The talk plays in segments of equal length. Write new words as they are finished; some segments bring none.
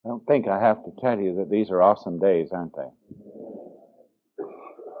I don't think I have to tell you that these are awesome days, aren't they?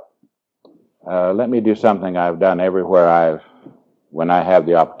 Let me do something I've done everywhere when I have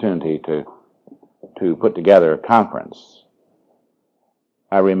the opportunity to put together a conference.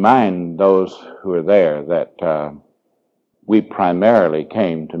 I remind those who are there that we primarily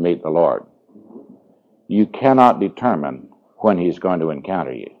came to meet the Lord. You cannot determine when He's going to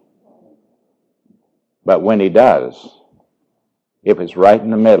encounter you. But when He does, if it's right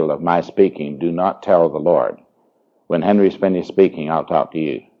in the middle of my speaking, do not tell the Lord. When Henry's finished speaking, I'll talk to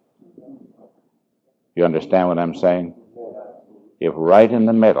you. You understand what I'm saying? If right in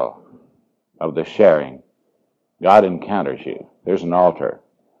the middle of the sharing, God encounters you, there's an altar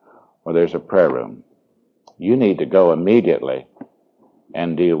or there's a prayer room, you need to go immediately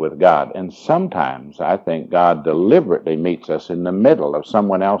and deal with God. And sometimes I think God deliberately meets us in the middle of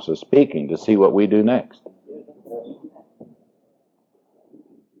someone else's speaking to see what we do next.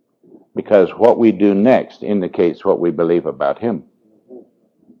 Because what we do next indicates what we believe about Him,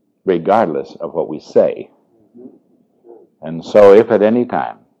 regardless of what we say. And so if at any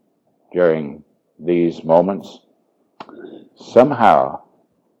time during these moments, somehow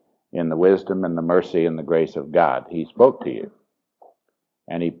in the wisdom and the mercy and the grace of God, He spoke to you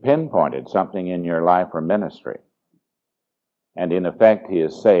and He pinpointed something in your life or ministry, and in effect He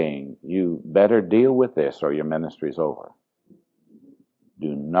is saying, you better deal with this or your ministry's over.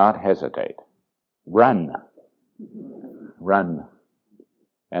 Do not hesitate. Run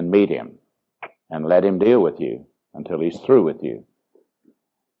and meet Him and let Him deal with you until He's through with you.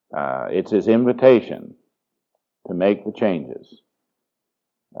 It's His invitation to make the changes.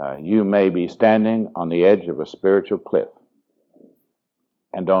 You may be standing on the edge of a spiritual cliff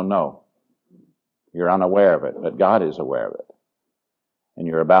and don't know. You're unaware of it, but God is aware of it. And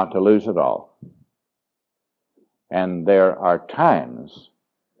you're about to lose it all. And there are times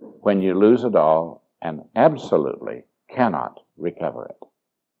when you lose it all and absolutely cannot recover it.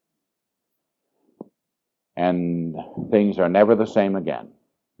 And things are never the same again.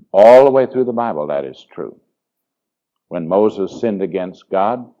 All the way through the Bible, that is true. When Moses sinned against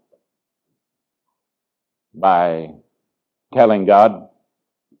God by telling God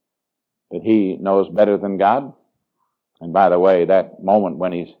that he knows better than God, and by the way, that moment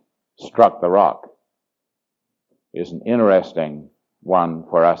when he struck the rock is an interesting one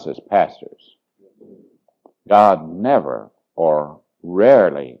for us as pastors. God never or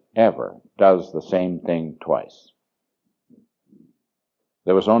rarely ever does the same thing twice.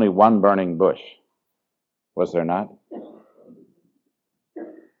 There was only one burning bush, was there not?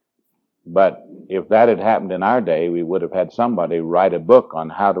 But if that had happened in our day, we would have had somebody write a book on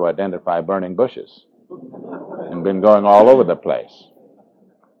how to identify burning bushes and been going all over the place.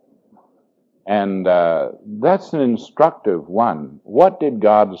 And that's an instructive one. What did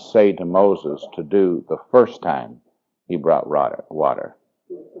God say to Moses to do the first time He brought water?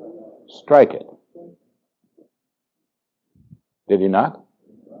 Strike it. Did He not?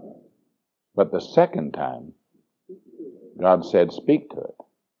 But the second time, God said, speak to it.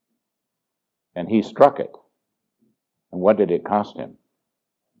 And He struck it. And what did it cost him?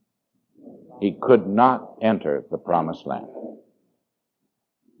 He could not enter the promised land.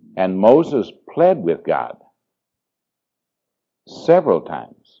 And Moses pled with God several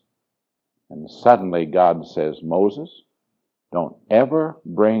times. And suddenly God says, Moses, don't ever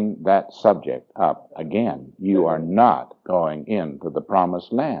bring that subject up again. You are not going into the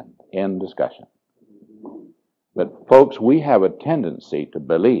promised land. End discussion. But folks, we have a tendency to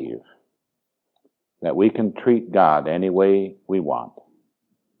believe that we can treat God any way we want.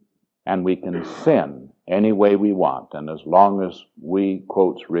 And we can sin any way we want. And as long as we,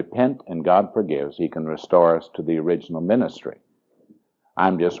 quotes, repent and God forgives, He can restore us to the original ministry.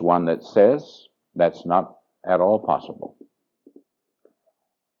 I'm just one that says that's not at all possible.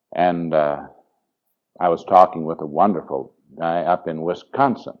 And I was talking with a wonderful guy up in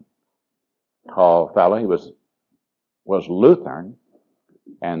Wisconsin, tall fellow. He was Lutheran,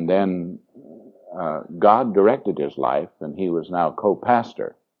 and then God directed his life, and he was now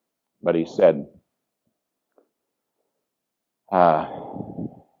co-pastor. But he said,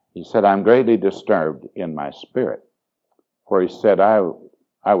 I'm greatly disturbed in my spirit. For he said, I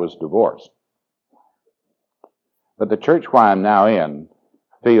was divorced. But the church where I'm now in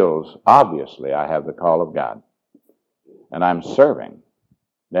feels, obviously, I have the call of God. And I'm serving.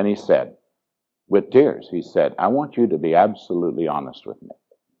 Then he said, with tears, he said, I want you to be absolutely honest with me.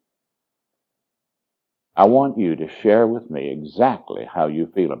 I want you to share with me exactly how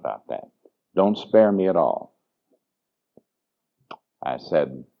you feel about that. Don't spare me at all. I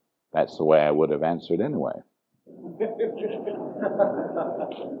said, that's the way I would have answered anyway.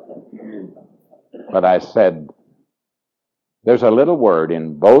 But I said, there's a little word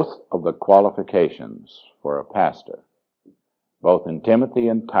in both of the qualifications for a pastor, both in Timothy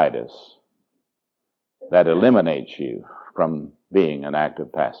and Titus, that eliminates you from being an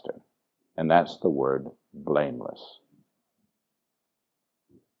active pastor. And that's the word blameless.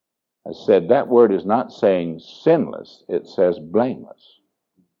 I said that word is not saying sinless, it says blameless.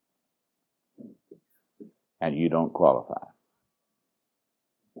 And you don't qualify.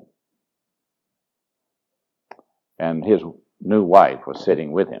 And his new wife was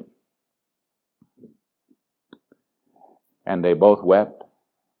sitting with him. And they both wept.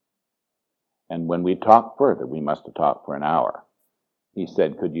 And when we talked further, we must have talked for an hour. He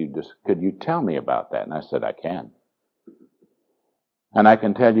said, could you tell me about that? And I said, I can. And I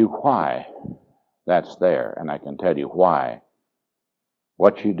can tell you why that's there. And I can tell you why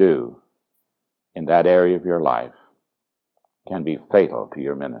what you do in that area of your life can be fatal to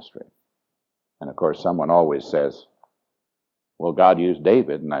your ministry. And of course, someone always says, well, God used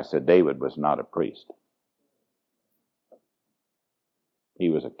David. And I said, David was not a priest. He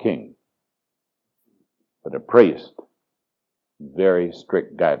was a king. But a priest, very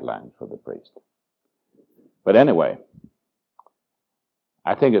strict guidelines for the priest. But anyway,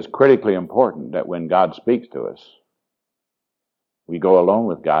 I think it's critically important that when God speaks to us, we go alone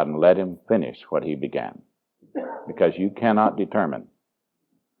with God and let him finish what he began. Because you cannot determine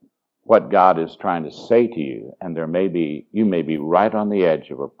what God is trying to say to you, and you may be right on the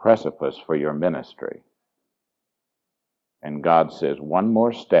edge of a precipice for your ministry. And God says, one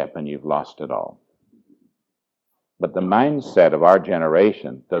more step and you've lost it all. But the mindset of our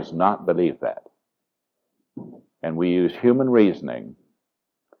generation does not believe that. And we use human reasoning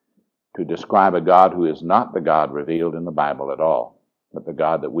to describe a God who is not the God revealed in the Bible at all, but the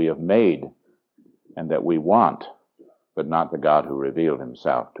God that we have made and that we want, but not the God who revealed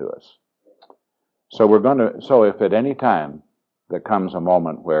himself to us. So if at any time there comes a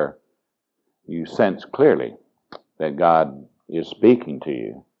moment where you sense clearly that God is speaking to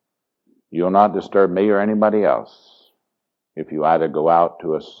you, you'll not disturb me or anybody else. If you either go out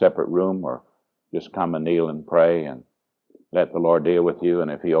to a separate room or just come and kneel and pray and let the Lord deal with you,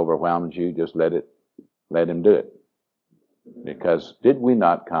 and if he overwhelms you, just let him do it. Because did we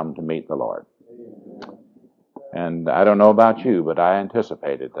not come to meet the Lord? And I don't know about you, but I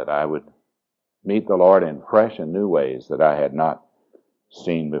anticipated that I would meet the Lord in fresh and new ways that I had not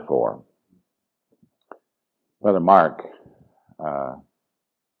seen before. Brother Mark,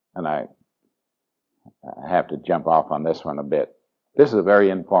 and I have to jump off on this one a bit. This is a very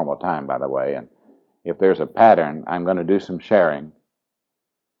informal time, by the way, and if there's a pattern, I'm going to do some sharing.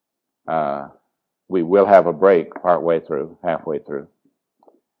 We will have a break halfway through,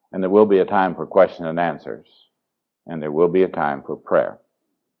 and there will be a time for question and answers, and there will be a time for prayer,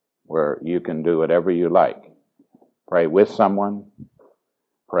 where you can do whatever you like. Pray with someone,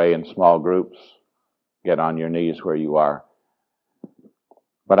 pray in small groups, get on your knees where you are.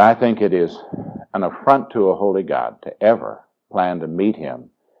 But I think it is an affront to a holy God to ever plan to meet him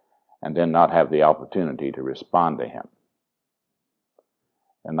and then not have the opportunity to respond to him.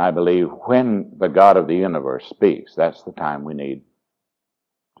 And I believe when the God of the universe speaks, that's the time we need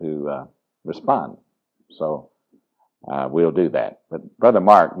to respond. So we'll do that. But Brother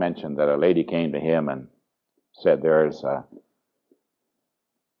Mark mentioned that a lady came to him and said there's a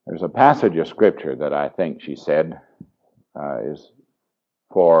passage of Scripture that I think she said is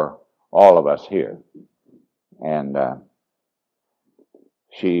for all of us here. And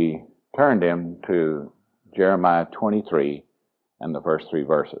she turned him to Jeremiah 23 and the first 3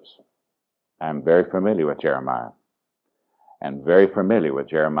 verses. I'm very familiar with Jeremiah and very familiar with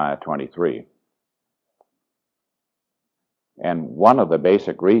Jeremiah 23. And one of the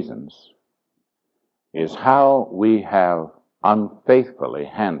basic reasons is how we have unfaithfully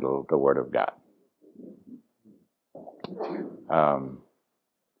handled the Word of God.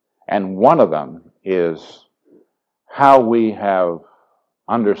 And one of them is how we have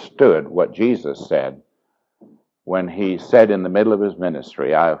understood what Jesus said when he said in the middle of his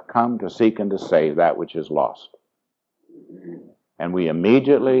ministry, I have come to seek and to save that which is lost. And we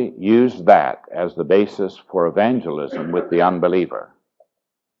immediately use that as the basis for evangelism with the unbeliever.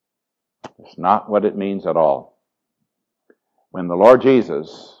 It's not what it means at all. When the Lord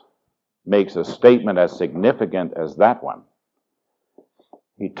Jesus makes a statement as significant as that one,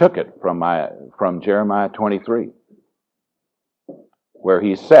 he took it from Jeremiah 23, where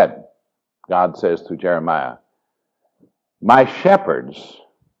he said, God says through Jeremiah, my shepherds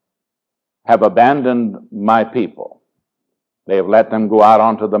have abandoned my people. They have let them go out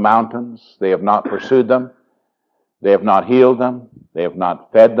onto the mountains. They have not pursued them. They have not healed them. They have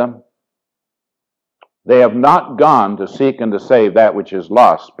not fed them. They have not gone to seek and to save that which is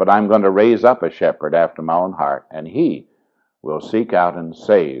lost, but I'm going to raise up a shepherd after my own heart, and he will seek out and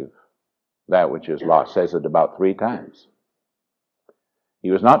save that which is lost. Says it about 3 times. He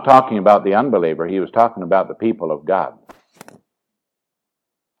was not talking about the unbeliever. He was talking about the people of God.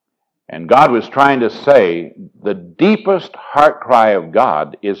 And God was trying to say the deepest heart cry of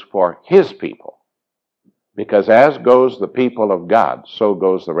God is for his people. Because as goes the people of God, so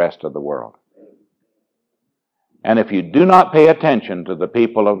goes the rest of the world. And if you do not pay attention to the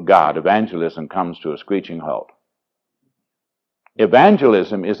people of God, evangelism comes to a screeching halt.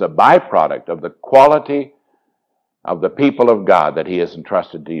 Evangelism is a byproduct of the quality of the people of God that he has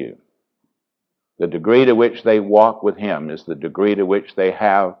entrusted to you. The degree to which they walk with him is the degree to which they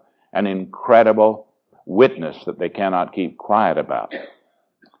have an incredible witness that they cannot keep quiet about.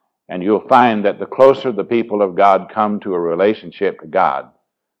 And you'll find that the closer the people of God come to a relationship to God,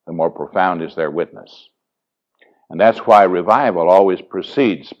 the more profound is their witness. And that's why revival always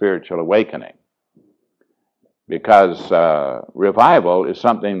precedes spiritual awakening. Because revival is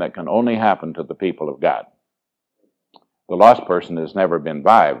something that can only happen to the people of God. The lost person has never been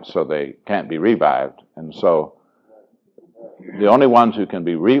revived, so they can't be revived. And so the only ones who can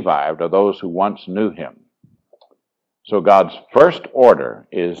be revived are those who once knew him. So God's first order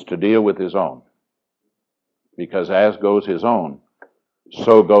is to deal with his own. Because as goes his own,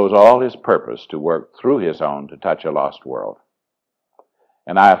 so goes all his purpose to work through his own to touch a lost world.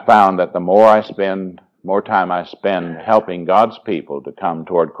 And I have found that the more time I spend helping God's people to come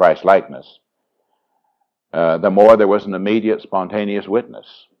toward Christ-likeness, the more there was an immediate, spontaneous witness.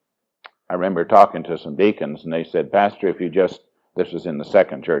 I remember talking to some deacons, and they said, Pastor, if you just, this was in the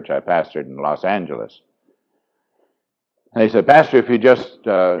second church I pastored in Los Angeles, and they said, Pastor, if you just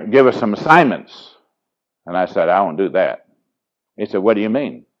give us some assignments. And I said, I won't do that. He said, what do you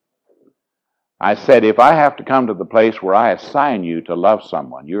mean? I said, if I have to come to the place where I assign you to love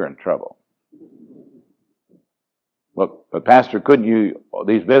someone, you're in trouble. Well, but Pastor, couldn't you,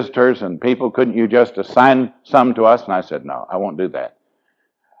 these visitors and people, couldn't you just assign some to us? And I said, no, I won't do that.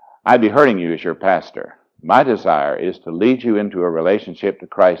 I'd be hurting you as your pastor. My desire is to lead you into a relationship to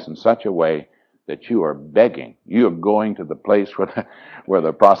Christ in such a way that you are begging. You are going to the place where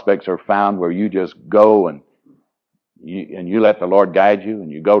the prospects are found, where you just go and you let the Lord guide you,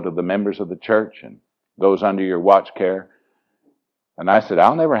 and you go to the members of the church and those under your watch care. And I said,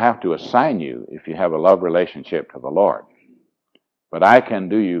 I'll never have to assign you if you have a love relationship to the Lord. But I can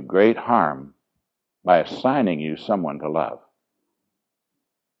do you great harm by assigning you someone to love.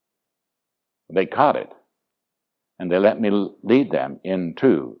 They caught it. And they let me lead them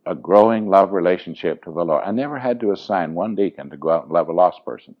into a growing love relationship to the Lord. I never had to assign one deacon to go out and love a lost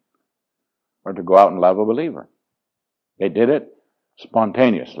person or to go out and love a believer. They did it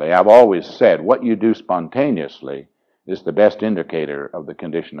spontaneously. I've always said what you do spontaneously is the best indicator of the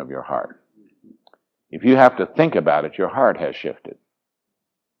condition of your heart. If you have to think about it, your heart has shifted.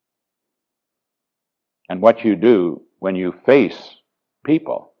 And what you do when you face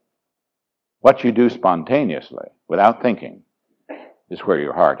people, what you do spontaneously, without thinking, is where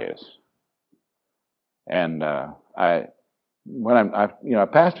your heart is. And I've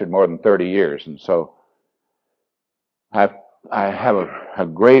pastored more than 30 years, and so I have a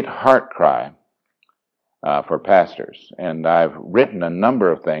great heart cry for pastors, and I've written a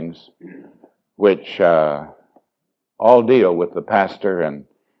number of things which all deal with the pastor,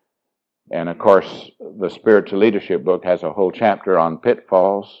 and of course the spiritual leadership book has a whole chapter on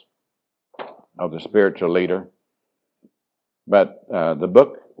pitfalls of the spiritual leader. But the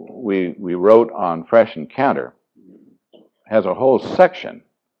book we wrote on Fresh Encounter has a whole section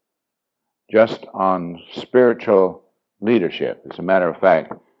just on spiritual leadership. As a matter of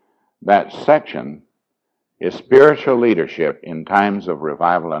fact, that section is spiritual leadership in times of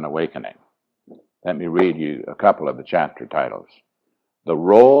revival and awakening. Let me read you a couple of the chapter titles. The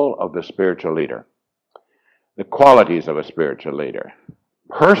role of the spiritual leader, the qualities of a spiritual leader,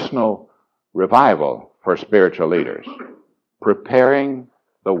 personal revival for spiritual leaders, preparing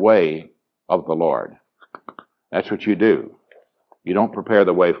the way of the Lord. That's what you do. You don't prepare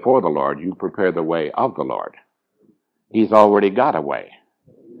the way for the Lord, you prepare the way of the Lord. He's already got a way,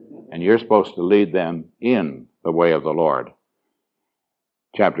 and you're supposed to lead them in the way of the Lord.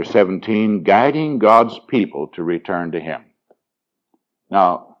 Chapter 17, guiding God's people to return to Him.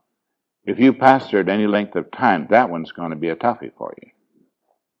 Now, if you pastored any length of time, that one's going to be a toughie for you.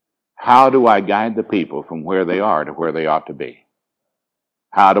 How do I guide the people from where they are to where they ought to be?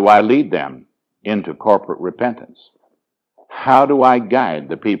 How do I lead them into corporate repentance? How do I guide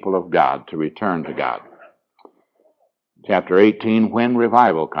the people of God to return to God? Chapter 18, when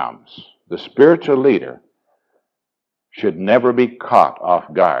revival comes, the spiritual leader should never be caught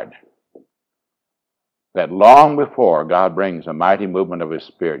off guard. That long before God brings a mighty movement of His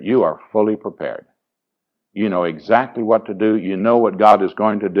Spirit, you are fully prepared. You know exactly what to do. You know what God is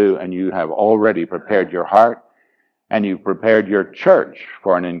going to do, and you have already prepared your heart, and you've prepared your church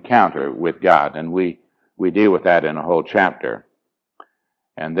for an encounter with God. And we deal with that in a whole chapter.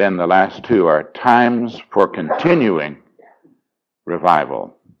 And then the last two are times for continuing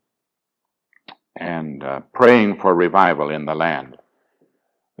revival and praying for revival in the land.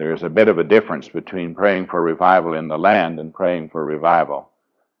 There is a bit of a difference between praying for revival in the land and praying for revival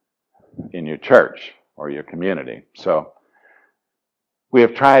in your church or your community. So we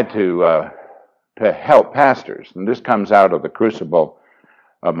have tried to help pastors, and this comes out of the crucible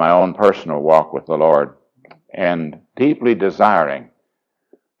of my own personal walk with the Lord, and deeply desiring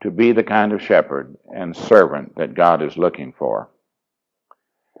to be the kind of shepherd and servant that God is looking for.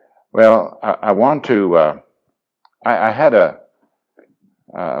 Well, I want to, I had a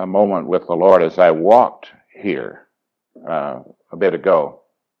moment with the Lord as I walked here a bit ago.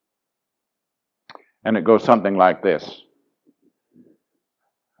 And it goes something like this.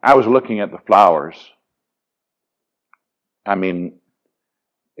 I was looking at the flowers. I mean,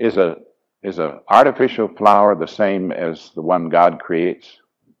 is a artificial flower the same as the one God creates?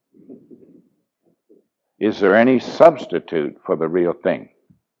 Is there any substitute for the real thing?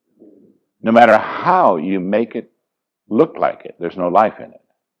 No matter how you make it look like it, there's no life in it.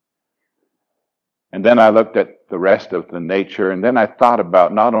 And then I looked at the rest of the nature, and then I thought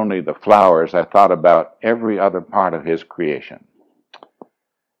about not only the flowers, I thought about every other part of His creation.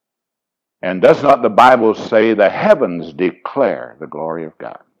 And does not the Bible say the heavens declare the glory of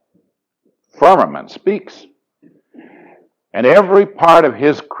God? Firmament speaks. And every part of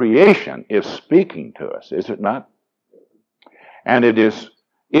His creation is speaking to us, is it not? And it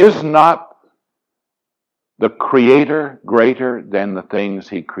is not the Creator greater than the things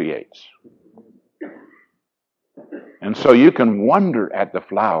He creates? And so you can wonder at the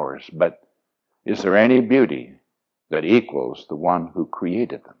flowers, but is there any beauty that equals the one who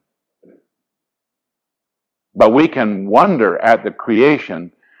created them? But we can wonder at the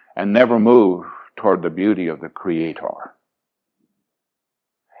creation and never move toward the beauty of the Creator.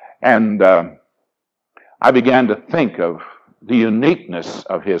 And I began to think of the uniqueness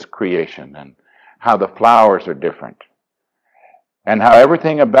of His creation and how the flowers are different and how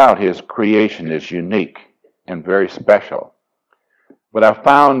everything about His creation is unique and very special. But I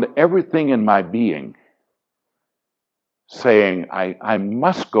found everything in my being saying, I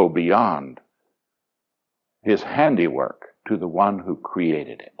must go beyond His handiwork to the one who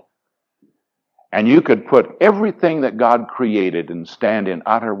created it. And you could put everything that God created and stand in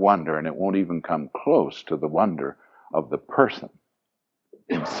utter wonder, and it won't even come close to the wonder of the person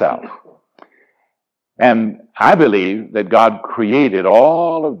Himself. And I believe that God created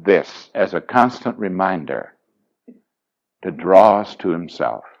all of this as a constant reminder to draw us to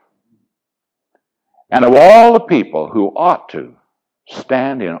Himself. And of all the people who ought to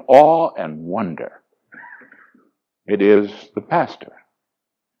stand in awe and wonder, it is the pastor,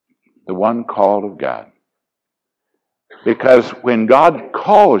 the one called of God. Because when God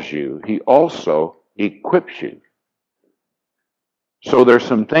calls you, He also equips you. So there's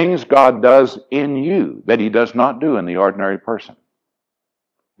some things God does in you that He does not do in the ordinary person.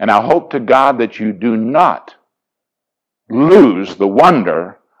 And I hope to God that you do not lose the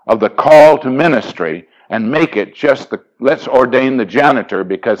wonder of the call to ministry and make it just let's ordain the janitor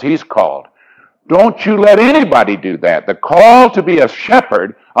because he's called. Don't you let anybody do that. The call to be a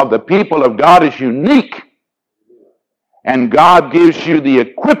shepherd of the people of God is unique. And God gives you the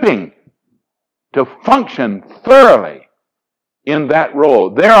equipping to function thoroughly in that role.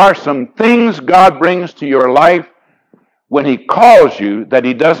 There are some things God brings to your life when He calls you that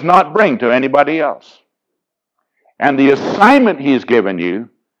He does not bring to anybody else. And the assignment He's given you,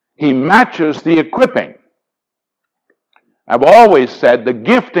 He matches the equipping. I've always said the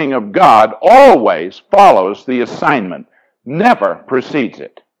gifting of God always follows the assignment, never precedes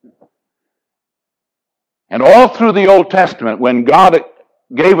it. And all through the Old Testament, when God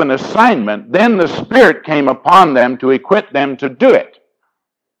gave an assignment, then the Spirit came upon them to equip them to do it.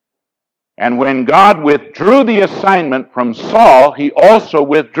 And when God withdrew the assignment from Saul, He also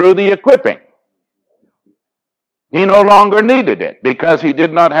withdrew the equipping. He no longer needed it because he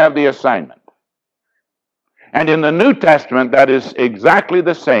did not have the assignment. And in the New Testament, that is exactly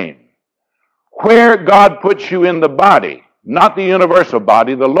the same. Where God puts you in the body, not the universal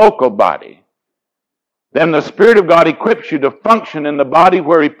body, the local body, then the Spirit of God equips you to function in the body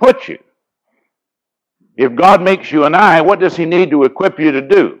where He puts you. If God makes you an eye, what does he need to equip you to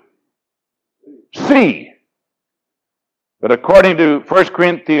do? See. But according to 1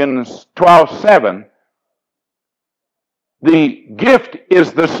 Corinthians 12:7, the gift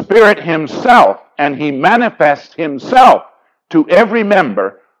is the Spirit himself, and he manifests himself to every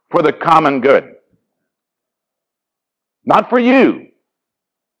member for the common good. Not for you.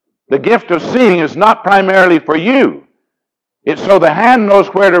 The gift of seeing is not primarily for you. It's so the hand knows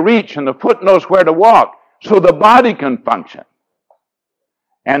where to reach and the foot knows where to walk, so the body can function.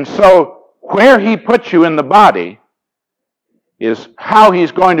 And so where he puts you in the body is how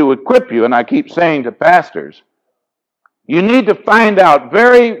he's going to equip you. And I keep saying to pastors, you need to find out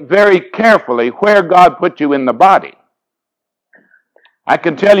very, very carefully where God put you in the body. I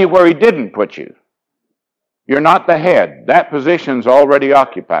can tell you where he didn't put you. You're not the head. That position's already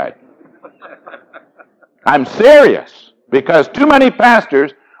occupied. I'm serious, because too many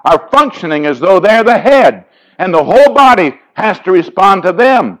pastors are functioning as though they're the head, and the whole body has to respond to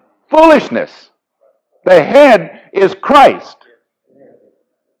them. Foolishness. The head is Christ.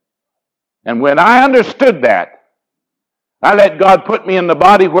 And when I understood that, I let God put me in the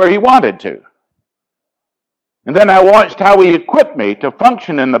body where he wanted to. And then I watched how he equipped me to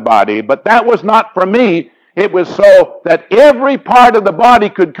function in the body, but that was not for me. It was so that every part of the body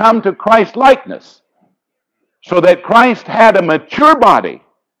could come to Christ's likeness, so that Christ had a mature body,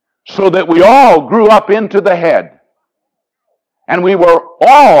 so that we all grew up into the head. And we were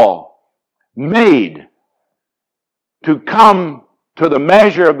all made to come to the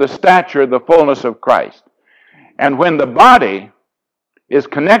measure of the stature of the fullness of Christ. And when the body is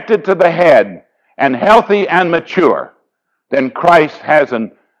connected to the head and healthy and mature, then Christ has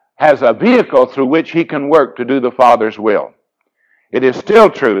a vehicle through which he can work to do the Father's will. It is still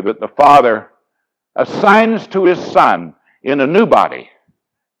true that the Father assigns to his Son in a new body.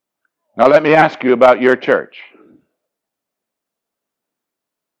 Now let me ask you about your church.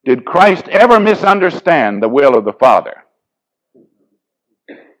 Did Christ ever misunderstand the will of the Father?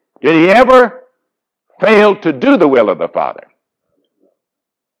 Did he ever fail to do the will of the Father?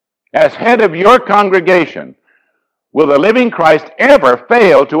 As head of your congregation, will the living Christ ever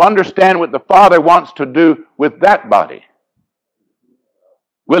fail to understand what the Father wants to do with that body?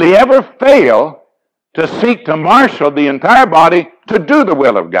 Will he ever fail to seek to marshal the entire body to do the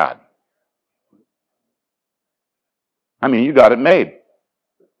will of God? I mean, you got it made,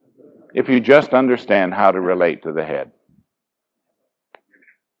 if you just understand how to relate to the head.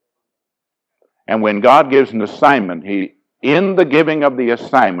 And when God gives an assignment, in the giving of the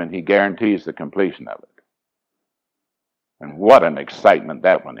assignment, he guarantees the completion of it. And what an excitement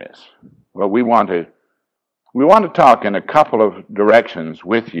that one is. Well, we want to talk in a couple of directions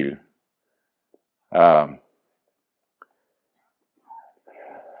with you. I'm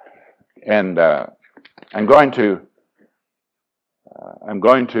going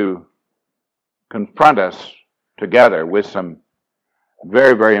to confront us together with some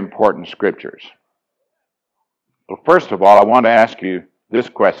very, very important scriptures. Well, first of all, I want to ask you this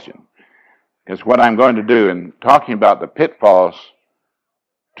question, because what I'm going to do in talking about the pitfalls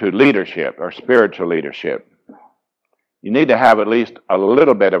to leadership or spiritual leadership, you need to have at least a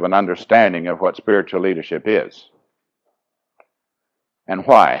little bit of an understanding of what spiritual leadership is and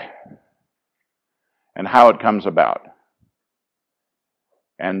why and how it comes about.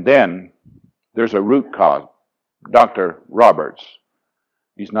 And then there's a root cause. Dr. Roberts,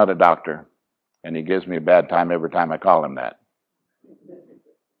 he's not a doctor, and he gives me a bad time every time I call him that.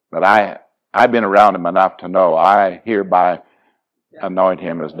 But I've been around him enough to know I hereby anoint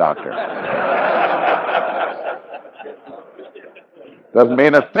him as doctor. Doesn't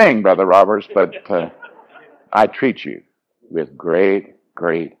mean a thing, Brother Roberts, but I treat you with great,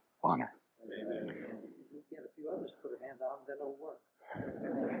 great honor.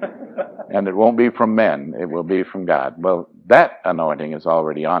 And it won't be from men, it will be from God. Well, that anointing is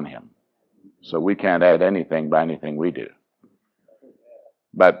already on him, so we can't add anything by anything we do.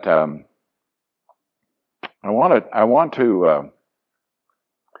 But I want to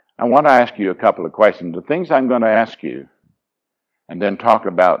ask you a couple of questions. The things I'm going to ask you, and then talk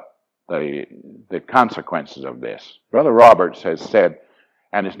about the consequences of this. Brother Roberts has said,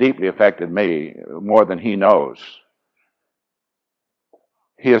 and it's deeply affected me more than he knows.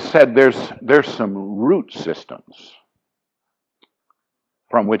 He has said there's some root systems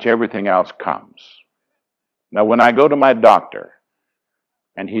from which everything else comes. Now, when I go to my doctor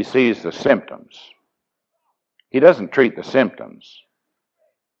and he sees the symptoms, he doesn't treat the symptoms.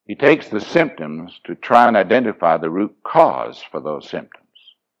 He takes the symptoms to try and identify the root cause for those symptoms.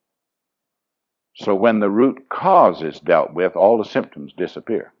 So when the root cause is dealt with, all the symptoms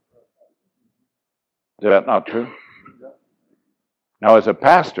disappear. Is that not true? Now, as a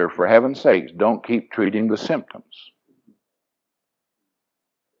pastor, for heaven's sakes, don't keep treating the symptoms.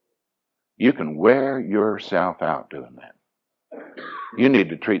 You can wear yourself out doing that. You need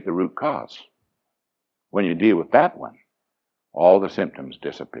to treat the root cause. When you deal with that one, all the symptoms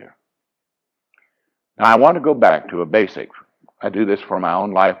disappear. Now, I want to go back to a basic. I do this for my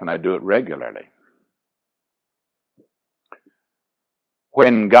own life, and I do it regularly.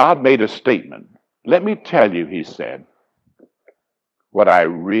 When God made a statement, let me tell you, he said, what I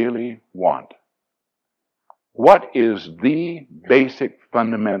really want. What is the basic,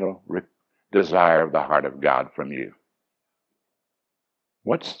 fundamental desire of the heart of God from you?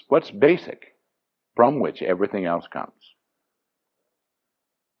 What's basic, from which everything else comes?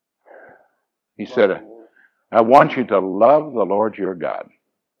 He said, I want you to love the Lord your God.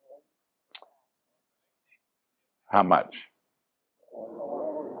 How much?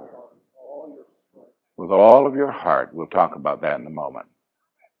 With all of your heart. We'll talk about that in a moment.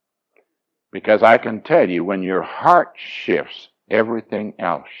 Because I can tell you, when your heart shifts, everything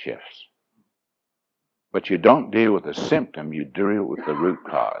else shifts. But you don't deal with the symptom, you deal with the root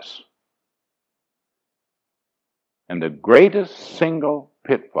cause. And the greatest single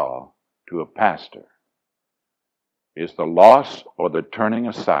pitfall to a pastor is the loss or the turning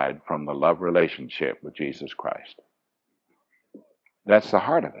aside from the love relationship with Jesus Christ. That's the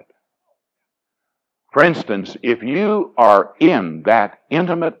heart of it. For instance, if you are in that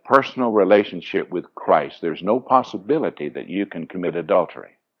intimate personal relationship with Christ, there's no possibility that you can commit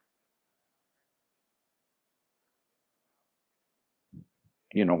adultery.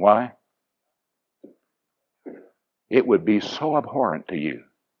 You know why? It would be so abhorrent to you.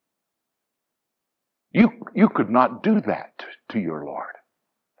 You could not do that to your Lord.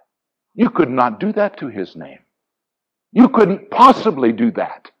 You could not do that to his name. You couldn't possibly do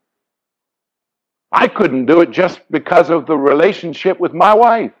that. I couldn't do it just because of the relationship with my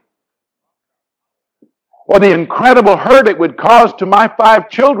wife, or the incredible hurt it would cause to my 5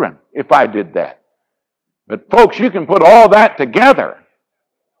 children if I did that. But folks, you can put all that together,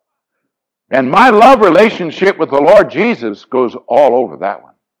 and my love relationship with the Lord Jesus goes all over that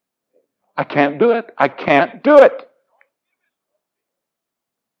one. I can't do it. I can't do it.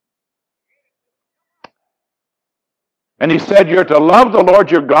 And he said, you're to love the Lord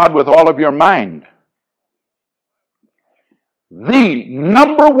your God with all of your mind. The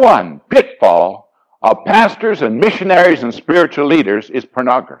number one pitfall of pastors and missionaries and spiritual leaders is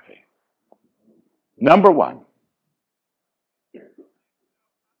pornography. Number one.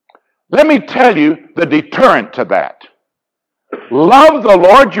 Let me tell you the deterrent to that. Love the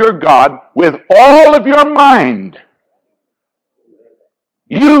Lord your God with all of your mind.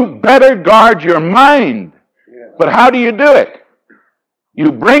 You better guard your mind. But how do you do it?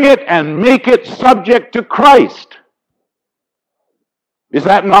 You bring it and make it subject to Christ. Is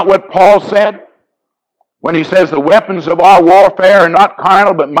that not what Paul said? When he says the weapons of our warfare are not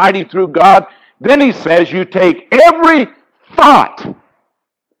carnal but mighty through God. Then he says you take every thought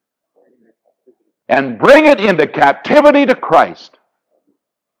and bring it into captivity to Christ.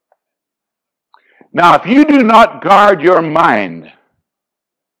 Now, if you do not guard your mind,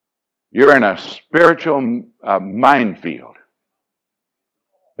 you're in a spiritual minefield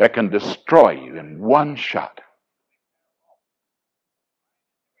that can destroy you in one shot.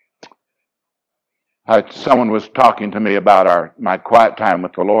 Someone was talking to me about my quiet time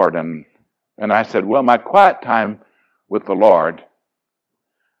with the Lord, and I said, well, my quiet time with the Lord,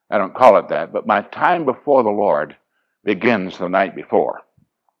 I don't call it that, but my time before the Lord begins the night before.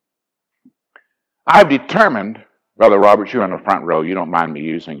 I've determined, Brother Roberts, you're in the front row, you don't mind me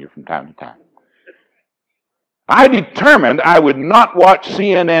using you from time to time. I determined I would not watch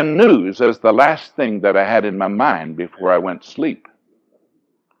CNN News as the last thing that I had in my mind before I went to sleep.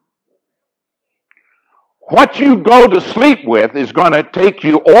 What you go to sleep with is going to take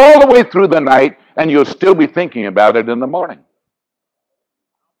you all the way through the night, and you'll still be thinking about it in the morning.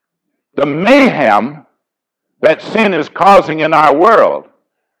 The mayhem that sin is causing in our world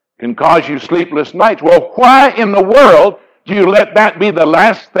can cause you sleepless nights. Well, why in the world do you let that be the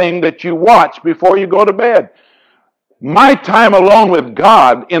last thing that you watch before you go to bed? My time alone with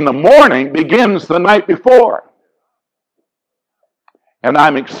God in the morning begins the night before. And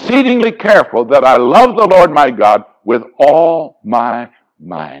I'm exceedingly careful that I love the Lord my God with all my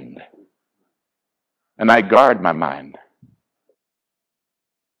mind. And I guard my mind.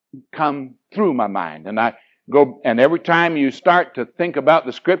 Come through my mind. And I go, and every time you start to think about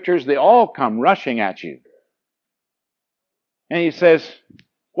the scriptures, they all come rushing at you. And he says,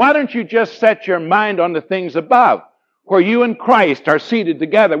 why don't you just set your mind on the things above, where you and Christ are seated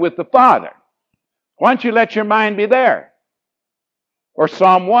together with the Father? Why don't you let your mind be there? Or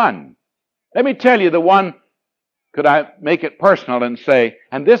Psalm 1. Let me tell you the one, could I make it personal and say,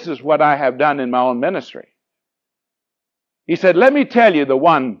 and this is what I have done in my own ministry. He said, let me tell you the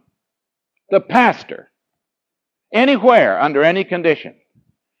one, the pastor, anywhere, under any condition.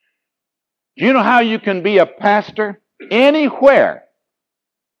 Do you know how you can be a pastor? Anywhere.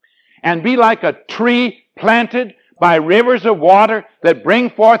 And be like a tree planted by rivers of water that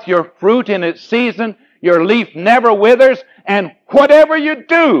bring forth your fruit in its season. Your leaf never withers. And whatever you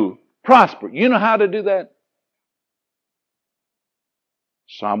do, prosper. You know how to do that?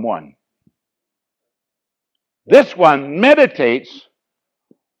 Psalm 1. This one meditates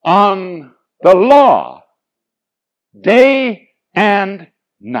on the law day and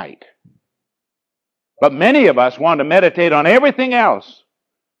night. But many of us want to meditate on everything else.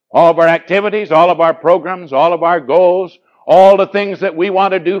 All of our activities, all of our programs, all of our goals, all the things that we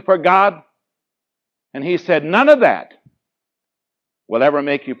want to do for God. And he said, none of that will ever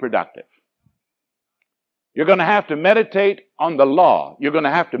make you productive. You're going to have to meditate on the law. You're going to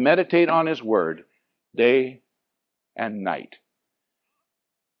have to meditate on His Word day and night.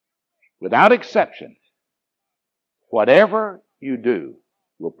 Without exception, whatever you do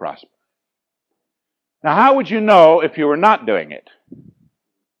will prosper. Now, how would you know if you were not doing it?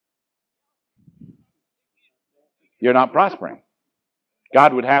 You're not prospering.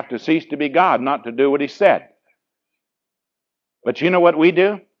 God would have to cease to be God, not to do what He said. But you know what we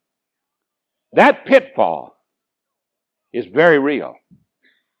do? That pitfall is very real.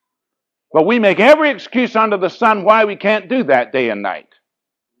 But we make every excuse under the sun why we can't do that day and night.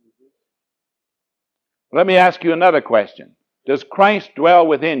 Let me ask you another question. Does Christ dwell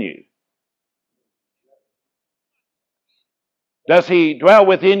within you? Does He dwell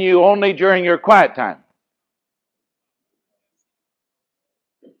within you only during your quiet time?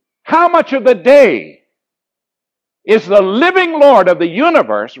 How much of the day is the living Lord of the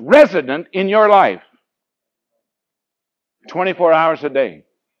universe resident in your life? 24 hours a day.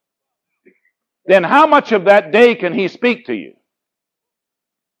 Then how much of that day can He speak to you?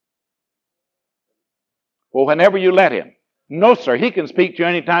 Well, whenever you let Him. No, sir, He can speak to you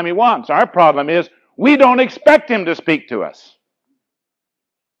anytime He wants. Our problem is we don't expect Him to speak to us.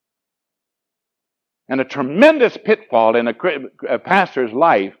 And a tremendous pitfall in a pastor's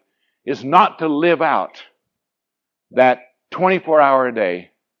life is not to live out that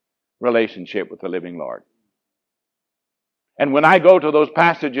 24-hour-a-day relationship with the living Lord. And when I go to those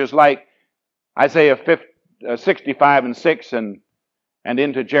passages like Isaiah 65 and 6 and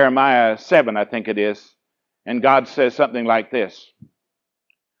into Jeremiah 7, I think it is, and God says something like this,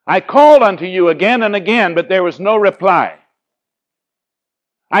 I called unto you again and again, but there was no reply.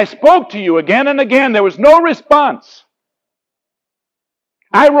 I spoke to you again and again, there was no response.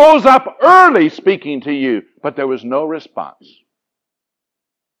 I rose up early speaking to you, but there was no response.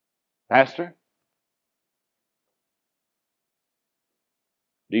 Pastor,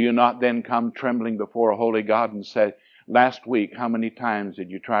 do you not then come trembling before a holy God and say, last week, how many times did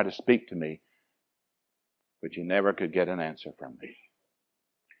you try to speak to me, but you never could get an answer from me?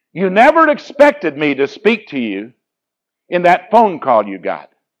 You never expected me to speak to you in that phone call you got.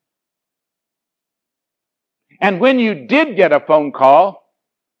 And when you did get a phone call,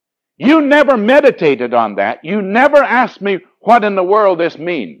 you never meditated on that. You never asked me what in the world this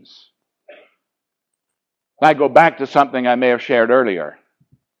means. I go back to something I may have shared earlier.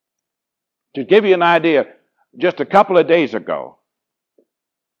 To give you an idea, just a couple of days ago,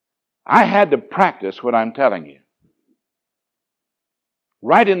 I had to practice what I'm telling you.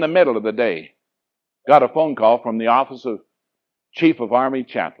 Right in the middle of the day, got a phone call from the office of Chief of Army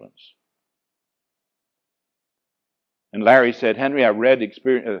Chaplains. And Larry said, Henry, I read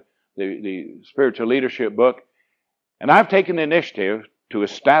the spiritual leadership book, and I've taken the initiative to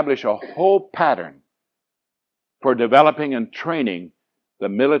establish a whole pattern for developing and training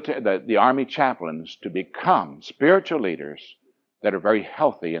the Army chaplains to become spiritual leaders that are very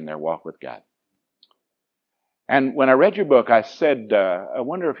healthy in their walk with God. And when I read your book, I said, I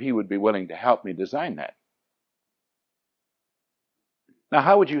wonder if he would be willing to help me design that. Now,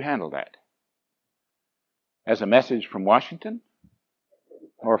 how would you handle that? As a message from Washington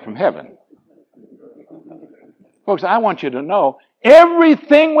or from heaven? Folks, I want you to know,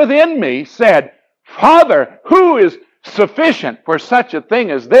 everything within me said, Father, who is sufficient for such a thing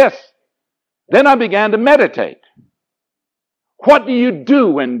as this? Then I began to meditate. What do you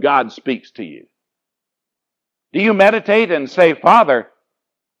do when God speaks to you? Do you meditate and say, Father,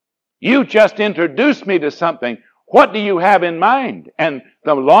 you just introduced me to something. What do you have in mind? And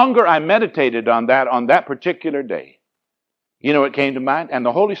the longer I meditated on that particular day, you know what came to mind? And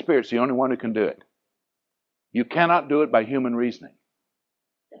the Holy Spirit's the only one who can do it. You cannot do it by human reasoning.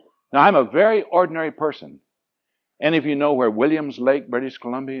 Now, I'm a very ordinary person. Any of you know where Williams Lake, British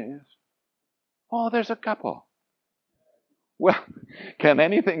Columbia is? Oh, there's a couple. Well, can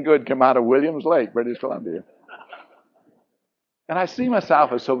anything good come out of Williams Lake, British Columbia? And I see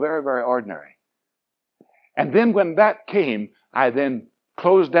myself as so very, very ordinary. And then when that came, I then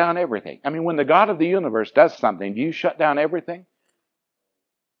closed down everything. I mean, when the God of the universe does something, do you shut down everything?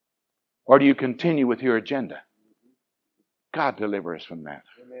 Or do you continue with your agenda? God deliver us from that.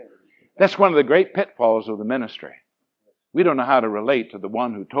 Amen. That's one of the great pitfalls of the ministry. We don't know how to relate to the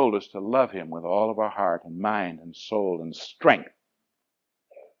one who told us to love him with all of our heart and mind and soul and strength.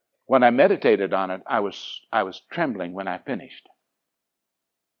 When I meditated on it, I was trembling when I finished.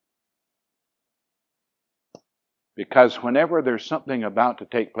 Because whenever there's something about to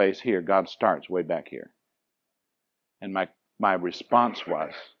take place here, God starts way back here. And my response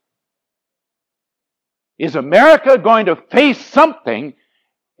was, is America going to face something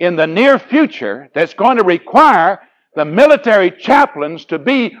in the near future that's going to require the military chaplains to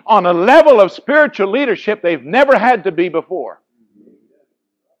be on a level of spiritual leadership they've never had to be before?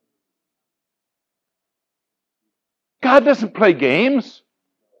 God doesn't play games.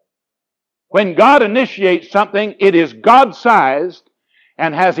 When God initiates something, it is God-sized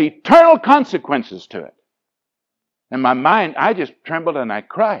and has eternal consequences to it. In my mind, I just trembled and I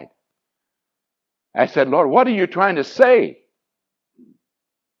cried. I said, Lord, what are you trying to say?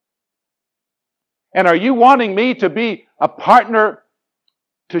 And are you wanting me to be a partner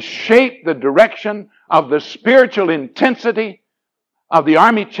to shape the direction of the spiritual intensity of the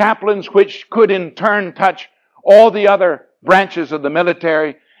Army chaplains, which could in turn touch all the other branches of the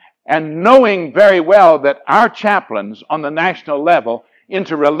military, and knowing very well that our chaplains on the national level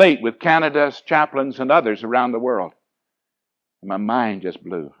interrelate with Canada's chaplains and others around the world? And my mind just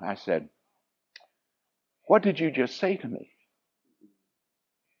blew. I said, what did you just say to me?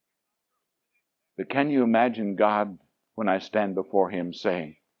 But can you imagine God, when I stand before him,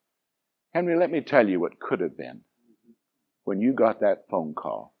 saying, Henry, let me tell you what could have been when you got that phone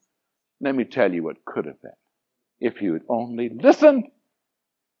call. Let me tell you what could have been if you'd only listened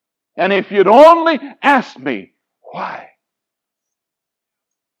and if you'd only asked me why.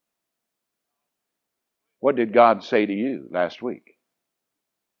 What did God say to you last week?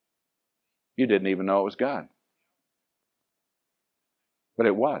 You didn't even know it was God. But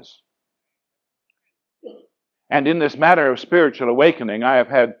it was. And in this matter of spiritual awakening, I have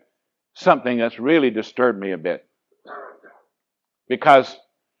had something that's really disturbed me a bit. Because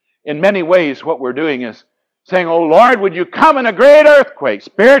in many ways what we're doing is saying, oh Lord, would you come in a great earthquake,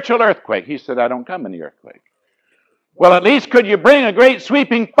 spiritual earthquake? He said, I don't come in the earthquake. Well, at least could you bring a great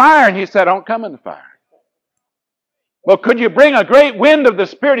sweeping fire? And he said, I don't come in the fire. Well, could you bring a great wind of the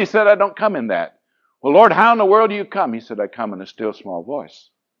Spirit? He said, I don't come in that. Well, Lord, how in the world do you come? He said, I come in a still small voice.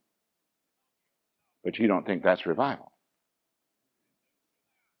 But you don't think that's revival.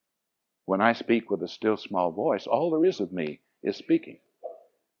 When I speak with a still small voice, all there is of me is speaking.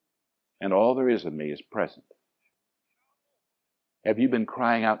 And all there is of me is present. Have you been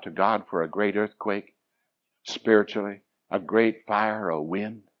crying out to God for a great earthquake, spiritually, a great fire, a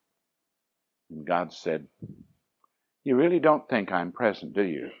wind? And God said, you really don't think I'm present, do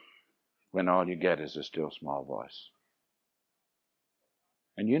you? When all you get is a still small voice.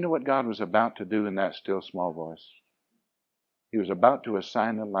 And you know what God was about to do in that still small voice? He was about to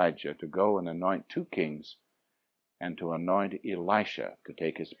assign Elijah to go and anoint 2 kings and to anoint Elisha to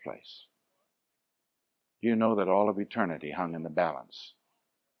take his place. You know that all of eternity hung in the balance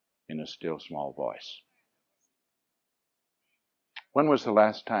in a still small voice. When was the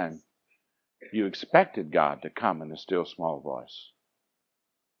last time you expected God to come in a still small voice?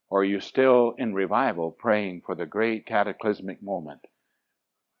 Or are you still in revival praying for the great cataclysmic moment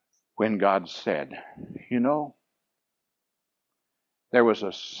when God said, you know, there was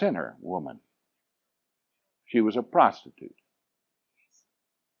a sinner woman. She was a prostitute.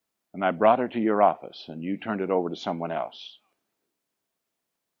 And I brought her to your office and you turned it over to someone else.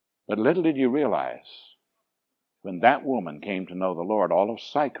 But little did you realize, when that woman came to know the Lord, all of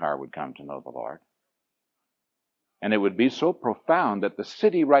Sychar would come to know the Lord. And it would be so profound that the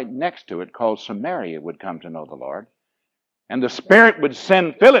city right next to it, called Samaria, would come to know the Lord. And the Spirit would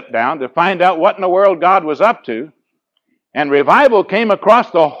send Philip down to find out what in the world God was up to. And revival came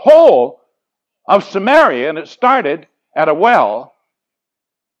across the whole of Samaria, and it started at a well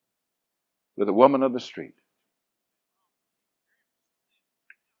with a woman of the street.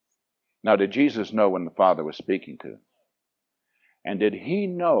 Now, did Jesus know when the Father was speaking to him? And did he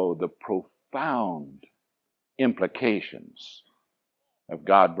know the profound implications of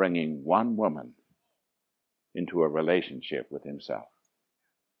God bringing one woman into a relationship with himself?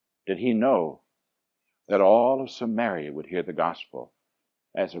 Did he know that all of Samaria would hear the gospel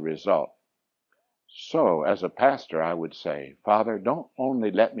as a result? So, as a pastor, I would say, Father, don't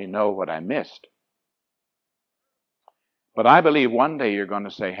only let me know what I missed, but I believe one day you're going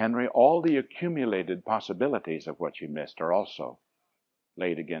to say, Henry, all the accumulated possibilities of what you missed are also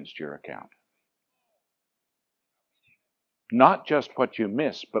laid against your account. Not just what you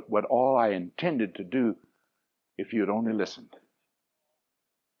missed, but what all I intended to do if you'd only listened.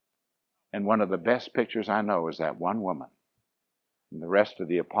 And one of the best pictures I know is that one woman. And the rest of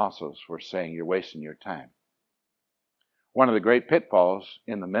the apostles were saying, you're wasting your time. One of the great pitfalls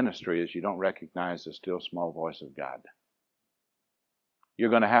in the ministry is you don't recognize the still small voice of God. You're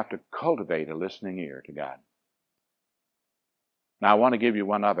going to have to cultivate a listening ear to God. Now, I want to give you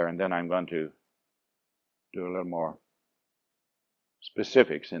one other, and then I'm going to do a little more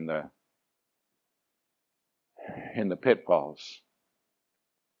specifics in the pitfalls.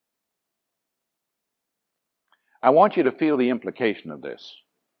 I want you to feel the implication of this,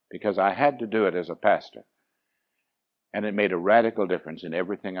 because I had to do it as a pastor. And it made a radical difference in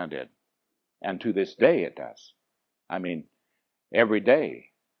everything I did. And to this day it does. I mean, every day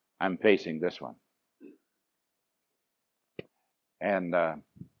I'm facing this one. And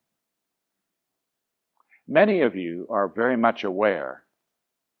many of you are very much aware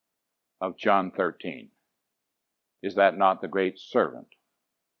of John 13. Is that not the great servant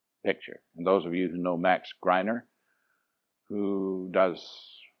picture? And those of you who know Max Greiner, who does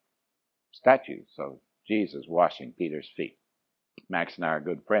statues of Jesus washing Peter's feet. Max and I are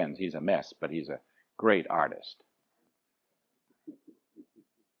good friends. He's a mess, but he's a great artist.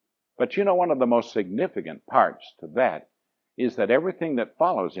 But you know, one of the most significant parts to that is that everything that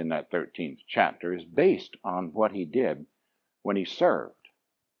follows in that 13th chapter is based on what he did when he served.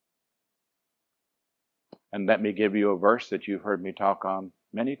 And let me give you a verse that you've heard me talk on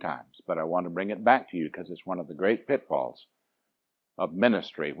many times, but I want to bring it back to you because it's one of the great pitfalls of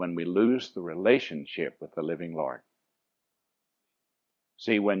ministry when we lose the relationship with the living Lord.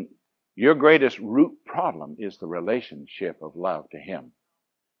 See, when your greatest root problem is the relationship of love to him,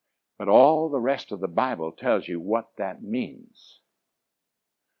 but all the rest of the Bible tells you what that means.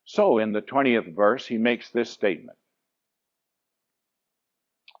 So in the 20th verse, he makes this statement.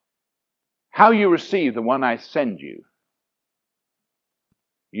 How you receive the one I send you,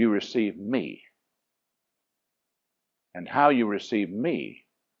 you receive me. And how you receive me,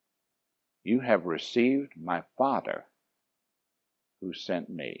 you have received my Father who sent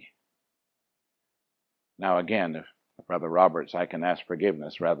me. Now again, if Brother Roberts, I can ask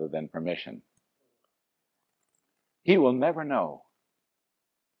forgiveness rather than permission. He will never know.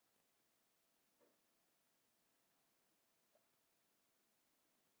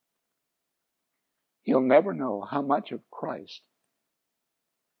 He'll never know how much of Christ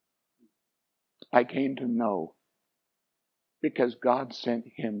I came to know because God sent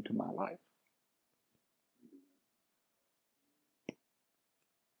him to my life.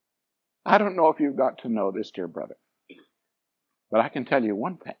 I don't know if you've got to know this, dear brother, but I can tell you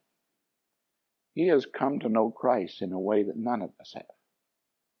one thing. He has come to know Christ in a way that none of us have.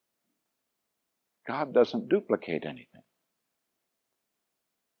 God doesn't duplicate anything.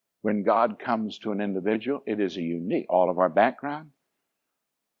 When God comes to an individual, it is a unique, all of our background,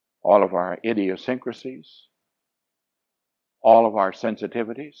 all of our idiosyncrasies, all of our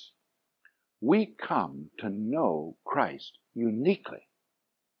sensitivities. We come to know Christ uniquely.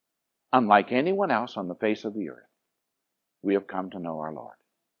 Unlike anyone else on the face of the earth, we have come to know our Lord.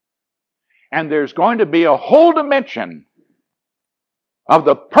 And there's going to be a whole dimension of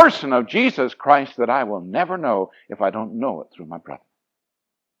the person of Jesus Christ that I will never know if I don't know it through my brother.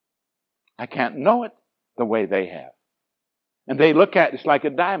 I can't know it the way they have. And they look at it, it's like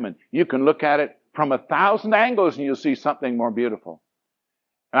a diamond. You can look at it from 1,000 angles and you'll see something more beautiful.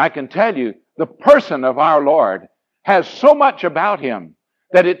 And I can tell you, the person of our Lord has so much about him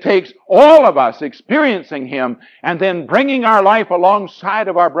that it takes all of us experiencing him and then bringing our life alongside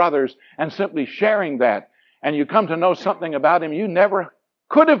of our brothers and simply sharing that. And you come to know something about him you never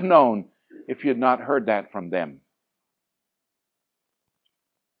could have known if you'd not heard that from them.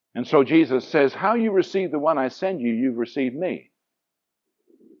 And so Jesus says, how you receive the one I send you, you've received me.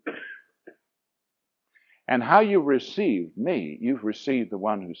 And how you received me, you've received the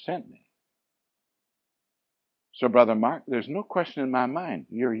one who sent me. So, Brother Mark, there's no question in my mind,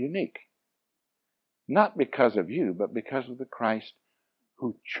 you're unique. Not because of you, but because of the Christ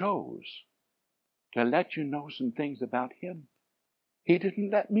who chose to let you know some things about him. He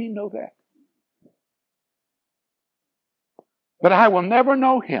didn't let me know that. But I will never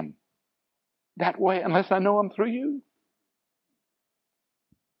know him that way unless I know Him through you.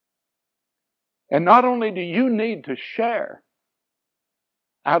 And not only do you need to share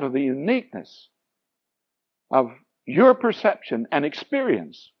out of the uniqueness of your perception and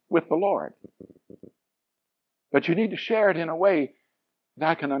experience with the Lord, but you need to share it in a way that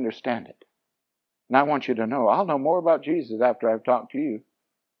I can understand it. And I want you to know, I'll know more about Jesus after I've talked to you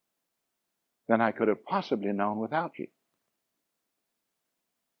than I could have possibly known without you.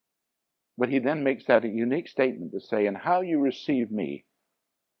 But He then makes that a unique statement to say, and how you receive me,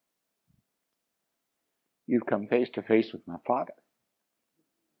 you've come face to face with my Father.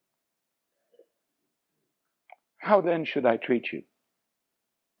 How then should I treat you?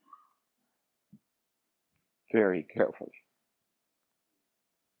 Very carefully.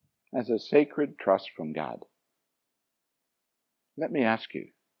 As a sacred trust from God. Let me ask you,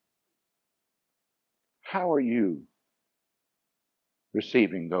 how are you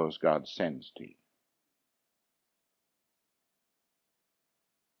receiving those God sends to you?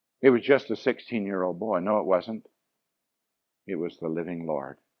 It was just a 16-year-old boy. No, it wasn't. It was the living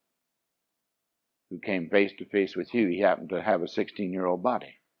Lord who came face to face with you. He happened to have a 16-year-old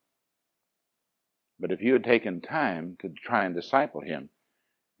body. But if you had taken time to try and disciple Him,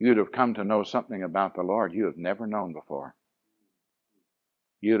 you'd have come to know something about the Lord you have never known before.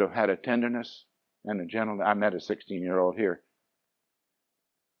 You'd have had a tenderness and a gentleness. I met a 16-year-old here.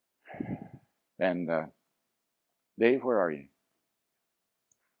 And Dave, where are you?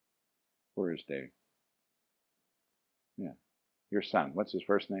 Where is Dave? Yeah, your son. What's his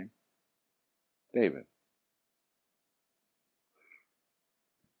first name? David.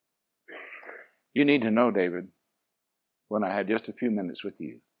 You need to know, David, when I had just a few minutes with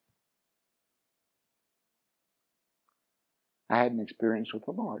you, I had an experience with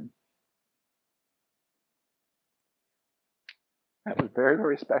the Lord. That was very,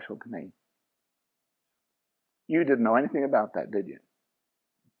 very special to me. You didn't know anything about that, did you?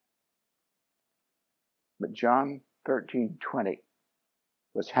 But John 13:20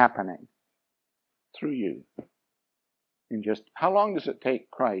 was happening through you. In just, how long does it take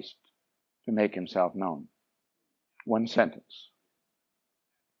Christ to make Himself known? One sentence.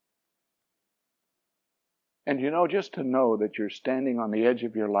 And you know, just to know that you're standing on the edge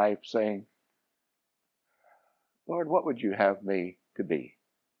of your life saying, Lord, what would you have me to be?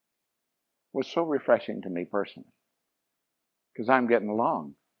 Was so refreshing to me personally. Because I'm getting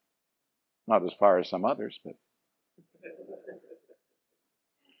along. Not as far as some others, but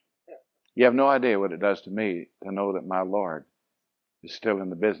you have no idea what it does to me to know that my Lord is still in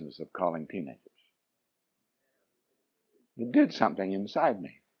the business of calling teenagers. It did something inside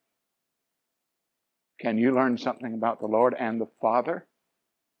me. Can you learn something about the Lord and the Father?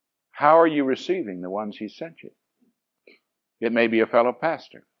 How are you receiving the ones He sent you? It may be a fellow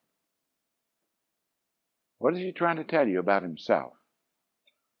pastor. What is he trying to tell you about himself?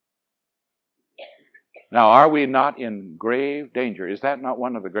 Now, are we not in grave danger? Is that not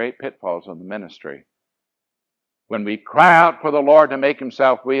one of the great pitfalls of the ministry? When we cry out for the Lord to make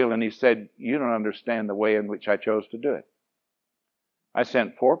Himself real, and He said, you don't understand the way in which I chose to do it. I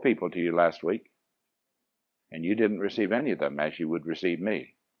sent 4 people to you last week, and you didn't receive any of them as you would receive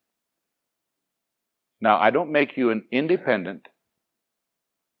me. Now, I don't make you an independent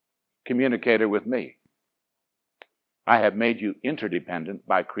communicator with me. I have made you interdependent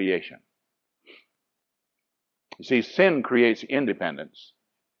by creation. You see, sin creates independence,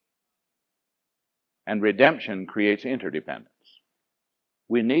 and redemption creates interdependence.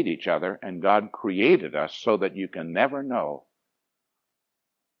 We need each other, and God created us so that you can never know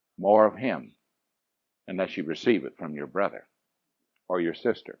more of Him unless you receive it from your brother or your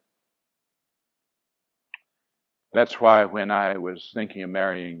sister. That's why when I was thinking of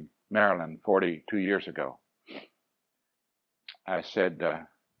marrying Marilyn 42 years ago, I said,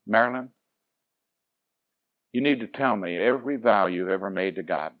 Marilyn, you need to tell me every vow you've ever made to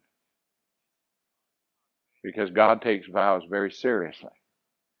God. Because God takes vows very seriously.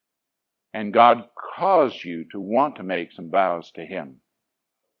 And God caused you to want to make some vows to Him.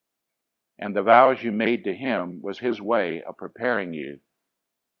 And the vows you made to Him was His way of preparing you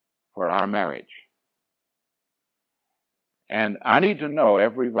for our marriage. And I need to know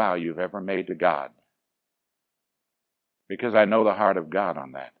every vow you've ever made to God. Because I know the heart of God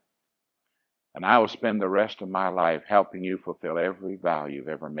on that. And I will spend the rest of my life helping you fulfill every vow you've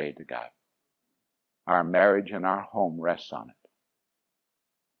ever made to God. Our marriage and our home rests on it.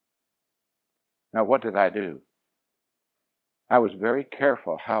 Now, what did I do? I was very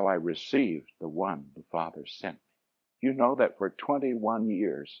careful how I received the one the Father sent me. You know that for 21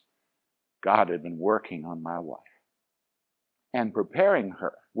 years, God had been working on my wife. and preparing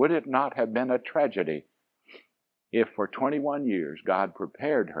her. Would it not have been a tragedy if for 21 years God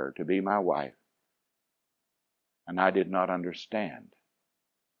prepared her to be my wife and I did not understand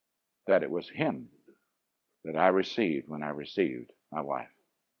that it was Him that I received when I received my wife?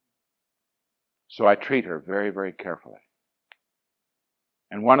 So I treat her very, very carefully.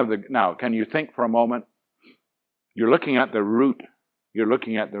 And now, can you think for a moment? You're looking at the root. You're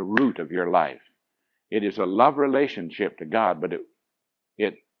looking at the root of your life. It is a love relationship to God, but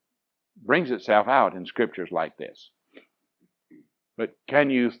it brings itself out in scriptures like this. But can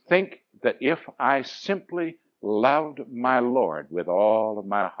you think that if I simply loved my Lord with all of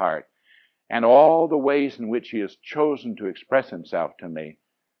my heart and all the ways in which He has chosen to express Himself to me,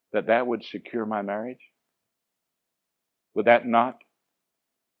 that would secure my marriage? Would that not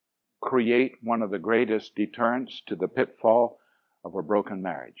create one of the greatest deterrents to the pitfall of a broken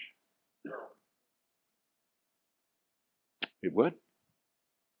marriage? It would.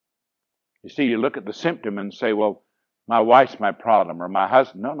 You see, you look at the symptom and say, well, my wife's my problem, or my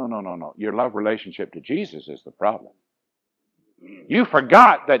husband. No. Your love relationship to Jesus is the problem. You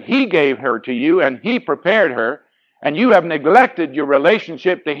forgot that He gave her to you and He prepared her, and you have neglected your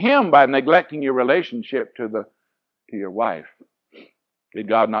relationship to Him by neglecting your relationship to your wife. Did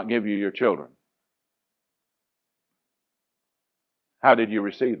God not give you your children? How did you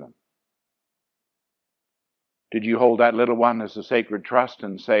receive them? Did you hold that little one as a sacred trust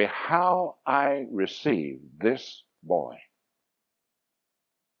and say, how I received this boy?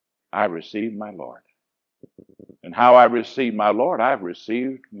 I received my Lord. And how I received my Lord, I've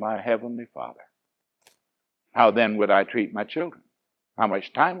received my Heavenly Father. How then would I treat my children? How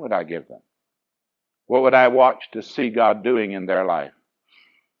much time would I give them? What would I watch to see God doing in their life?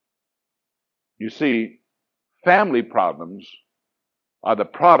 You see, family problems are the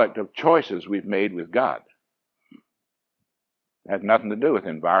product of choices we've made with God. It has nothing to do with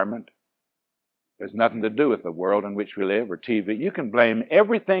environment. It has nothing to do with the world in which we live or TV. You can blame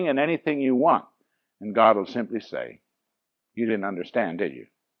everything and anything you want, and God will simply say, you didn't understand, did you?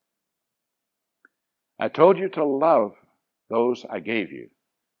 I told you to love those I gave you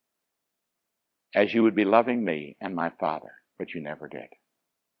as you would be loving me and my Father, but you never did.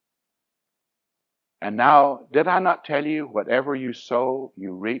 And now, did I not tell you, whatever you sow,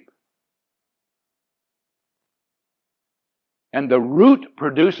 you reap? And the root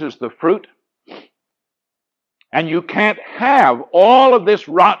produces the fruit. And you can't have all of this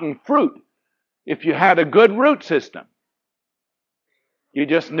rotten fruit if you had a good root system. You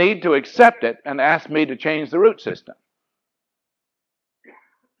just need to accept it and ask me to change the root system.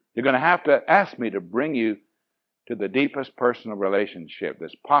 You're going to have to ask me to bring you to the deepest personal relationship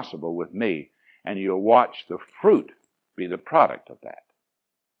that's possible with me, and you'll watch the fruit be the product of that.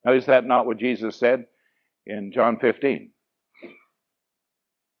 Now, is that not what Jesus said in John 15?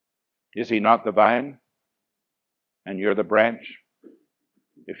 Is He not the vine, and you're the branch?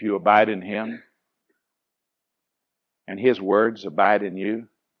 If you abide in Him, and His words abide in you,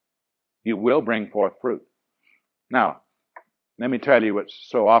 you will bring forth fruit. Now, let me tell you what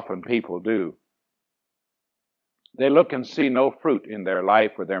so often people do. They look and see no fruit in their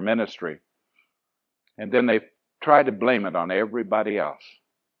life or their ministry, and then they try to blame it on everybody else.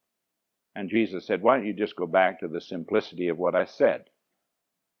 And Jesus said, why don't you just go back to the simplicity of what I said?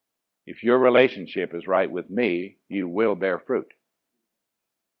 If your relationship is right with me, you will bear fruit.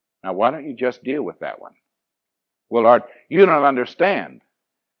 Now, why don't you just deal with that one? Well, Lord, you don't understand.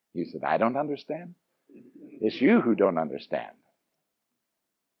 He said, I don't understand. It's you who don't understand.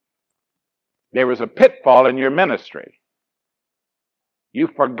 There was a pitfall in your ministry. You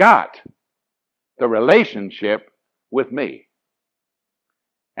forgot the relationship with me.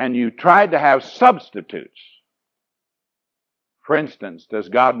 And you tried to have substitutes. For instance, does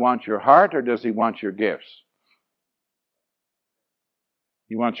God want your heart or does He want your gifts?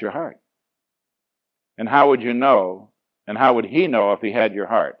 He wants your heart. And how would you know, and how would He know if He had your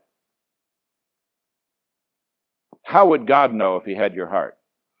heart? How would God know if He had your heart?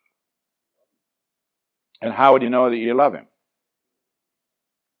 And how would He know that you love Him?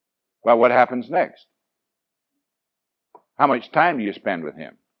 Well, what happens next? How much time do you spend with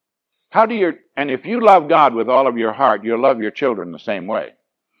Him? And if you love God with all of your heart, you'll love your children the same way.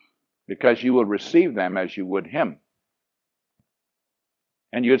 Because you will receive them as you would Him.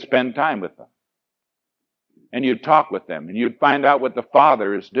 And you'd spend time with them. And you'd talk with them. And you'd find out what the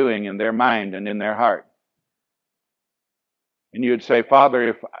Father is doing in their mind and in their heart. And you'd say,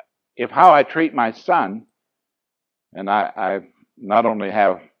 Father, if how I treat my son, and I not only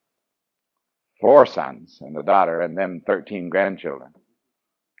have 4 sons and a daughter and then 13 grandchildren,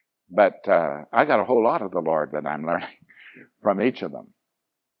 but I got a whole lot of the Lord that I'm learning. from each of them.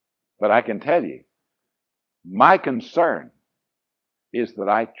 But I can tell you, my concern is that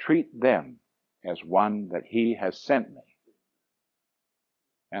I treat them as one that He has sent me.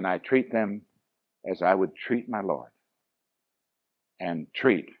 And I treat them as I would treat my Lord and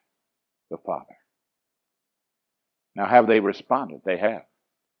treat the Father. Now, have they responded? They have.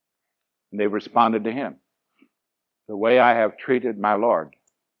 And they've responded to Him. The way I have treated my Lord.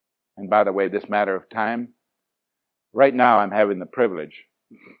 And by the way, this matter of time, right now I'm having the privilege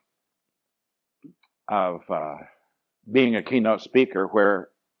of being a keynote speaker where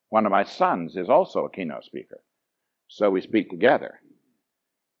one of my sons is also a keynote speaker. So we speak together.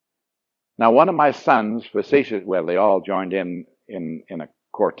 Now, one of my sons, well, they all joined in a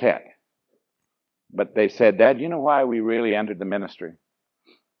quartet. But they said, Dad, you know why we really entered the ministry?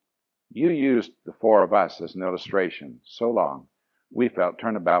 You used the four of us as an illustration so long, we felt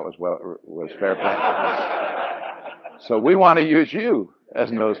turnabout was fair play. So we want to use you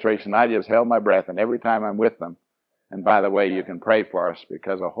as an illustration. I just held my breath, and every time I'm with them, and by the way, you can pray for us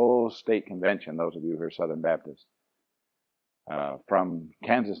because a whole state convention, those of you who are Southern Baptists, from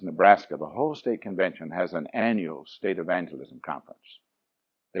Kansas, Nebraska, the whole state convention has an annual state evangelism conference.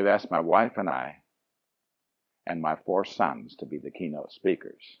 They've asked my wife and I and my four sons to be the keynote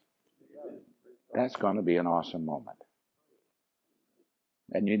speakers. That's going to be an awesome moment.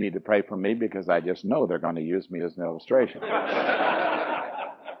 And you need to pray for me because I just know they're going to use me as an illustration.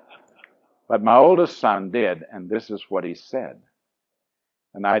 But my oldest son did, and this is what he said.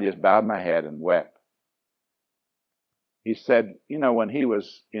 And I just bowed my head and wept. He said, you know, when he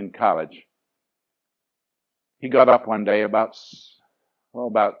was in college, he got up one day about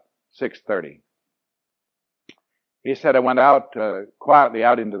 6:30. He said, I went out quietly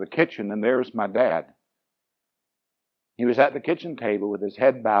out into the kitchen, and there's my dad. He was at the kitchen table with his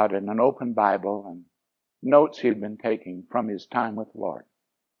head bowed and an open Bible and notes he had been taking from his time with the Lord.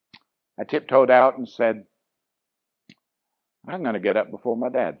 I tiptoed out and said, I'm going to get up before my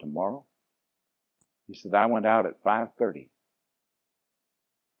dad tomorrow. He said, I went out at 5:30.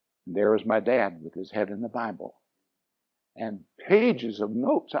 And there was my dad with his head in the Bible. And pages of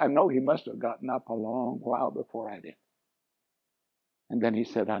notes. I know he must have gotten up a long while before I did. And then he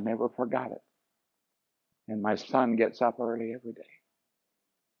said, I never forgot it. And my son gets up early every day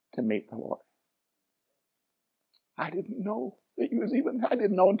to meet the Lord. I didn't know that I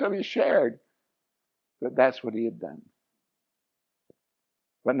didn't know until he shared that that's what he had done.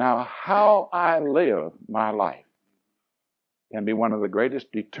 But now how I live my life can be one of the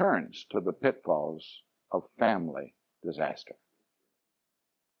greatest deterrents to the pitfalls of family disaster.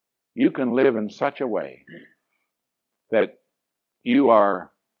 You can live in such a way that you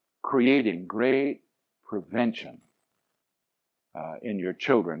are creating great prevention in your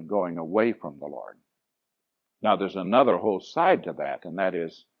children going away from the Lord. Now, there's another whole side to that, and that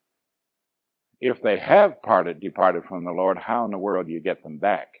is, if they have departed from the Lord, how in the world do you get them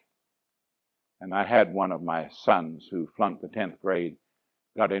back? And I had one of my sons who flunked the 10th grade,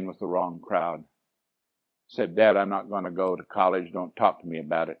 got in with the wrong crowd, said, Dad, I'm not going to go to college. Don't talk to me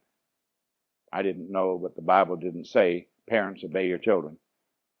about it. I didn't know, but the Bible didn't say, parents, obey your children.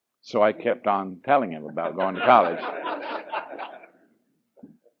 So I kept on telling him about going to college.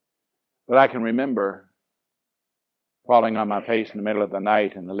 But I can remember falling on my face in the middle of the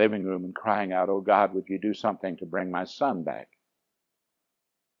night in the living room and crying out, oh God, would you do something to bring my son back?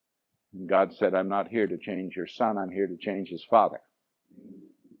 And God said, I'm not here to change your son. I'm here to change his father.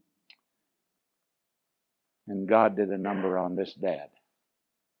 And God did a number on this dad.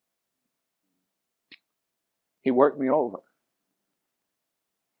 He worked me over.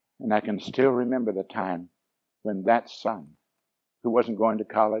 And I can still remember the time when that son, who wasn't going to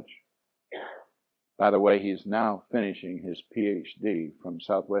college, by the way, he's now finishing his PhD from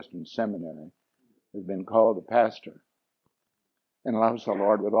Southwestern Seminary, has been called a pastor and loves the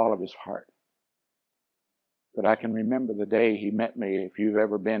Lord with all of his heart. But I can remember the day he met me, if you've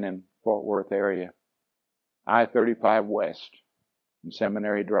ever been in Fort Worth area, I-35 West, in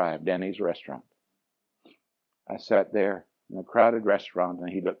Seminary Drive, Denny's restaurant. I sat there in a crowded restaurant, and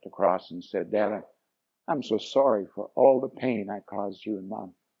he looked across and said, Dad, I'm so sorry for all the pain I caused you and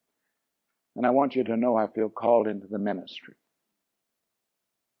Mom. And I want you to know I feel called into the ministry.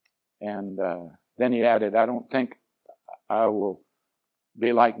 And then he added, I don't think I will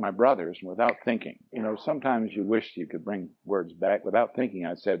be like my brothers. Without thinking. You know, sometimes you wish you could bring words back. Without thinking,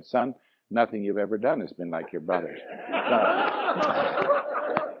 I said, son, nothing you've ever done has been like your brothers.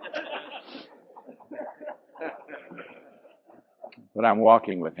 But I'm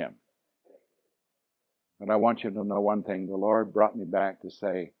walking with him. But I want you to know one thing. The Lord brought me back to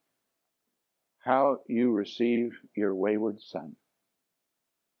say, how you receive your wayward son.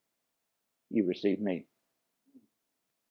 You receive me.